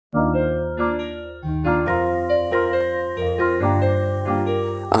I'm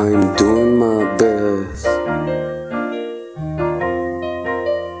doing my best.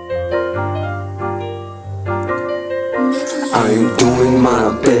 I'm doing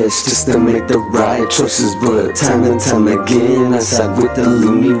my best just to make the right choices, but time and time again I side with the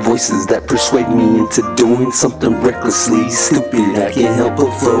loony voices that persuade me into doing something recklessly stupid. I can't help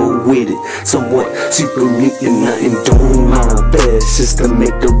but flow with it, somewhat super mutant. I am doing my best just to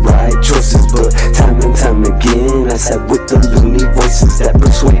make the right choices, but time and time again I side with the loony voices that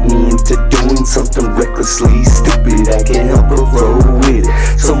persuade me into doing something recklessly stupid. I can't help but flow with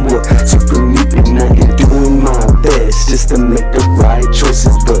it, somewhat super mutant. I am doing my best just to make the right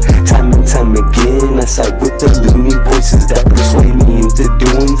choices, but time and time again I side with the loony voices that persuade me into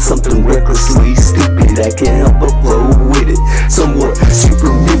doing something recklessly stupid. I can't help but flow with it, somewhat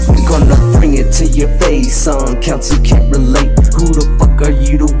super mutant. Gonna bring it to your face on counts you can't relate. Who the fuck are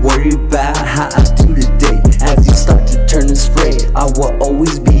you to worry about how I do today? As you start to turn and spray, I will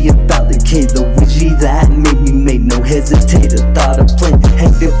always be about the K, the witchy that made me make no hesitate. The thought of playing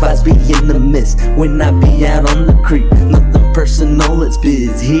heck defies be in the mist when I be out on the creek. Nothing personal, it's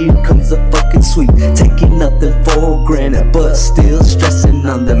biz. Here comes the fucking sweet, taking nothing for granted, but still stressing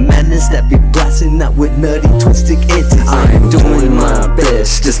on the madness that be blasting out with nutty twisted edges. I'm doing my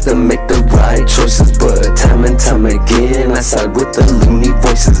best just to make the right choices, but time and time again I side with the loony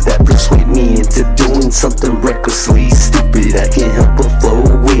voices that persuade me into doing something recklessly stupid. I can't help but flow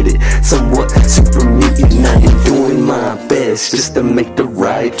with it, somewhat super mutant. I am doing my best just to make the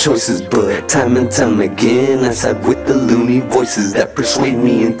right choices, but time and time again I side with the loony voices that persuade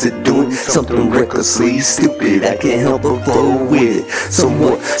me into doing something recklessly stupid. I can't help but flow with it,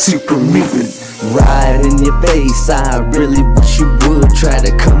 somewhat super mutant. Right in your face, I really wish you would try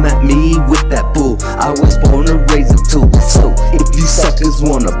to come at me with that bull. I was born to raise a tool, so if you suckers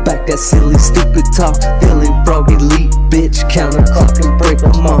wanna back that silly stupid talk, feeling froggy leap, bitch, counter clock and break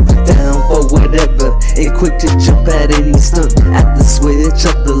them all down for whatever, and quick to jump at any stunt. At the switch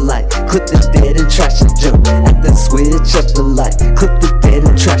of the light, clip the dead and trash and jump. At the switch of the light, clip the dead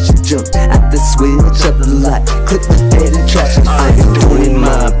and trash and jump. At the switch of the light, clip the dead and trash and jump. I am doing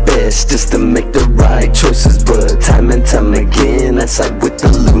my best just to make the right choices, but time and time again I side with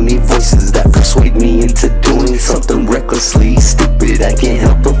the loony voices that persuade me into doing something recklessly stupid. I can't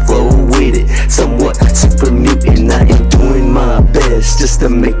help but flow with it, somewhat super mutant. I am doing my best just to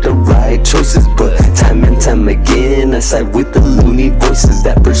make the right choices, but time and time again I side with the loony voices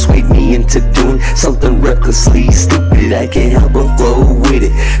that persuade me into doing something recklessly stupid. I can't help but flow with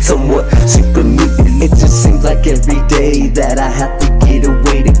it, somewhat super mutant. It just seems like every day that I have to get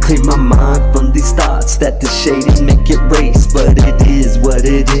away to clear my mind from these thoughts that the shade and make it race. But it is what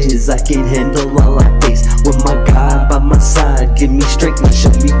it is, I can't handle all I face. With my God by my side, give me strength and show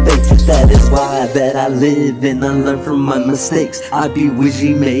me faith. That is why that I live and I learn from my mistakes. I be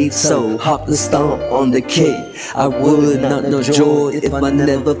witchy made, so hop the stomp on the K. I would not know joy if I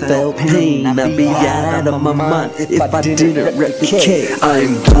never felt pain. I'd be out of my mind if I didn't replicate.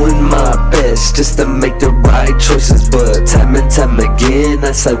 I'm doing my best just to make the right choices, but time and time again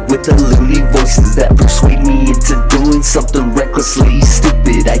I side with the loony voices that persuade me into doing something recklessly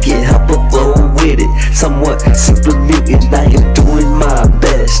stupid. I can't help but flow with it, somewhat super mutant. I am doing my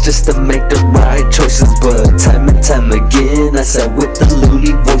best just to make the right choices, but time and time again I side with the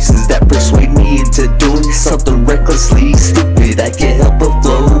loony voices that persuade me into doing something recklessly stupid. I can't help but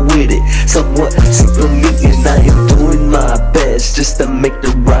flow with it, somewhat super mutant. I am doing my best just to make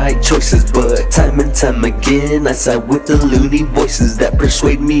the right choices, but time and time again I side with the loony voices that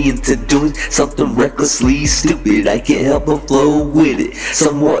persuade me into doing something recklessly stupid. I can't help but flow with it,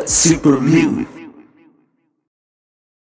 somewhat super mutant.